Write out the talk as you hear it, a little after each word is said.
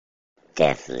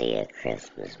Definitely a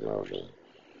Christmas movie.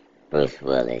 Bruce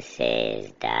Willis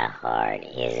says Die Hard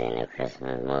isn't a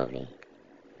Christmas movie.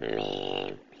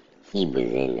 Man, he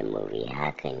was in the movie.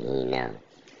 How can he know?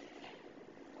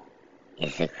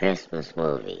 It's a Christmas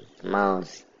movie.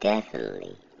 Most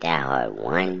definitely. Die Hard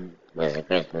 1 was a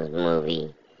Christmas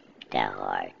movie. Die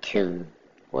Hard 2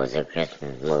 was a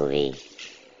Christmas movie.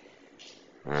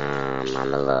 I'm a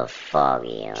little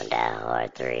foggy on Die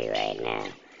Hard 3 right now.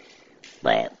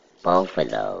 But both of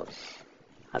those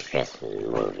are Christmas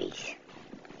movies.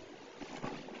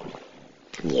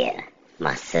 Yeah,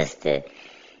 my sister,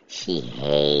 she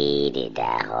hated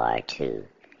Die Hard 2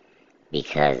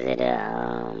 because of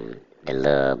the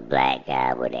little black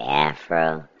guy with the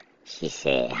afro. She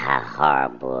said how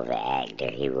horrible of an actor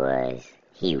he was.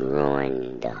 He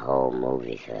ruined the whole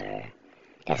movie for her.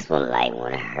 That's one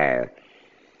of her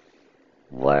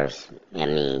worst.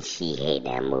 She hated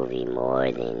that movie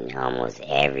more than almost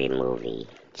every movie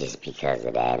just because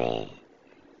of that man.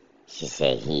 She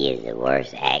said he is the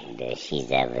worst actor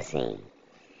she's ever seen.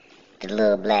 The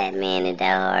little black man in Die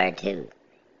Hard too.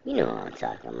 You know what I'm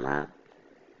talking about.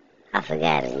 I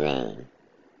forgot his name.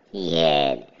 He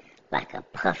had like a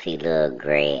puffy little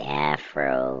gray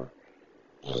afro,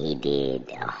 and he did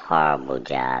a horrible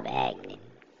job acting.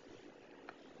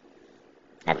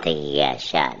 I think he got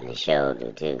shot in the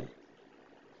shoulder too.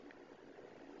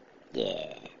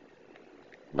 Yeah.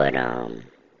 But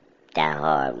Die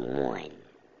Hard 1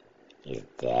 is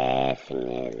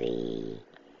definitely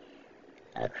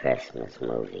a Christmas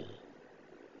movie.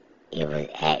 It was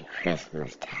at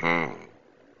Christmas time.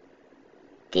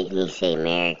 Didn't he say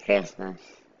Merry Christmas?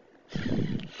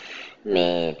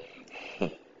 Man,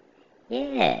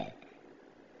 yeah.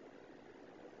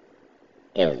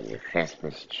 It was a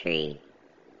Christmas tree.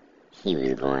 He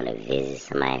was going to visit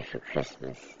somebody for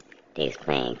Christmas. They was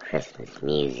playing Christmas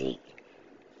music.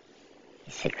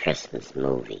 It's a Christmas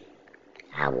movie.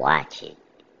 I watch it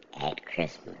at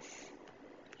Christmas.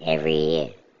 Every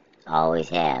year. Always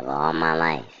have, all my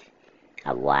life.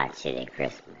 I watch it at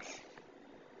Christmas.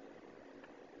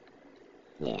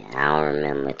 Yeah, I don't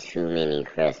remember too many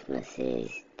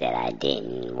Christmases that I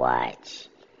didn't watch.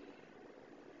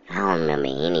 I don't remember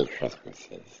any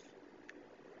Christmases.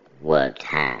 Well,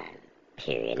 time,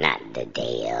 period, not the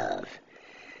day of.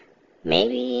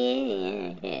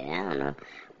 Maybe, yeah, I don't know.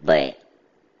 But,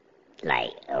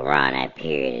 like, around that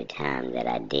period of time that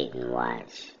I didn't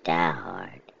watch Die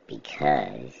Hard,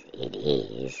 because it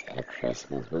is a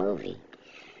Christmas movie.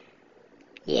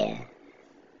 Yeah.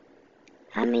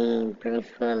 Bruce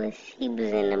Willis, he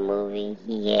was in the movie.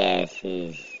 He has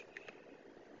his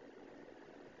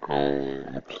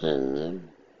own opinion.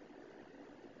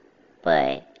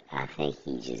 But I think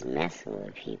he just messing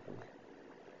with people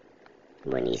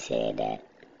when he said that.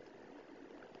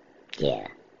 Yeah.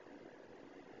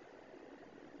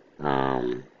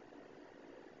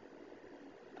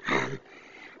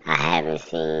 I haven't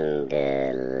seen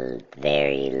the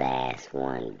very last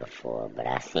one before, but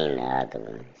I've seen the other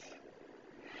ones.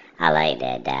 I like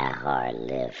that Die Hard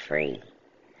Live Free.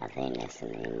 I think that's the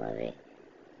name of it.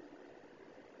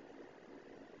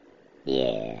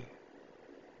 Yeah.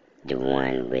 The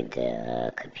one with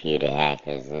the computer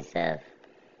hackers and stuff.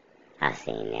 I've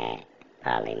seen that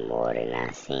probably more than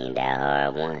I've seen Die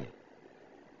Hard 1.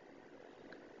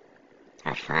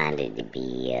 I find it to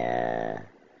be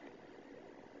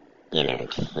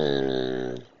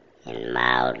entertaining and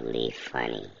mildly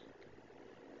funny.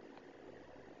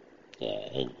 Yeah,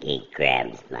 it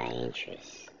grabs my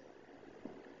interest.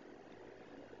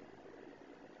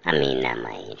 Not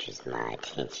my interest, my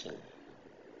attention.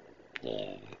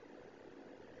 Yeah.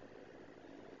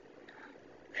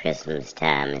 Christmas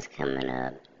time is coming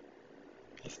up.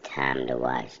 It's time to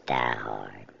watch Die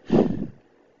Hard.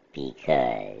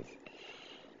 Because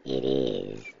it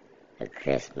is a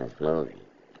Christmas movie.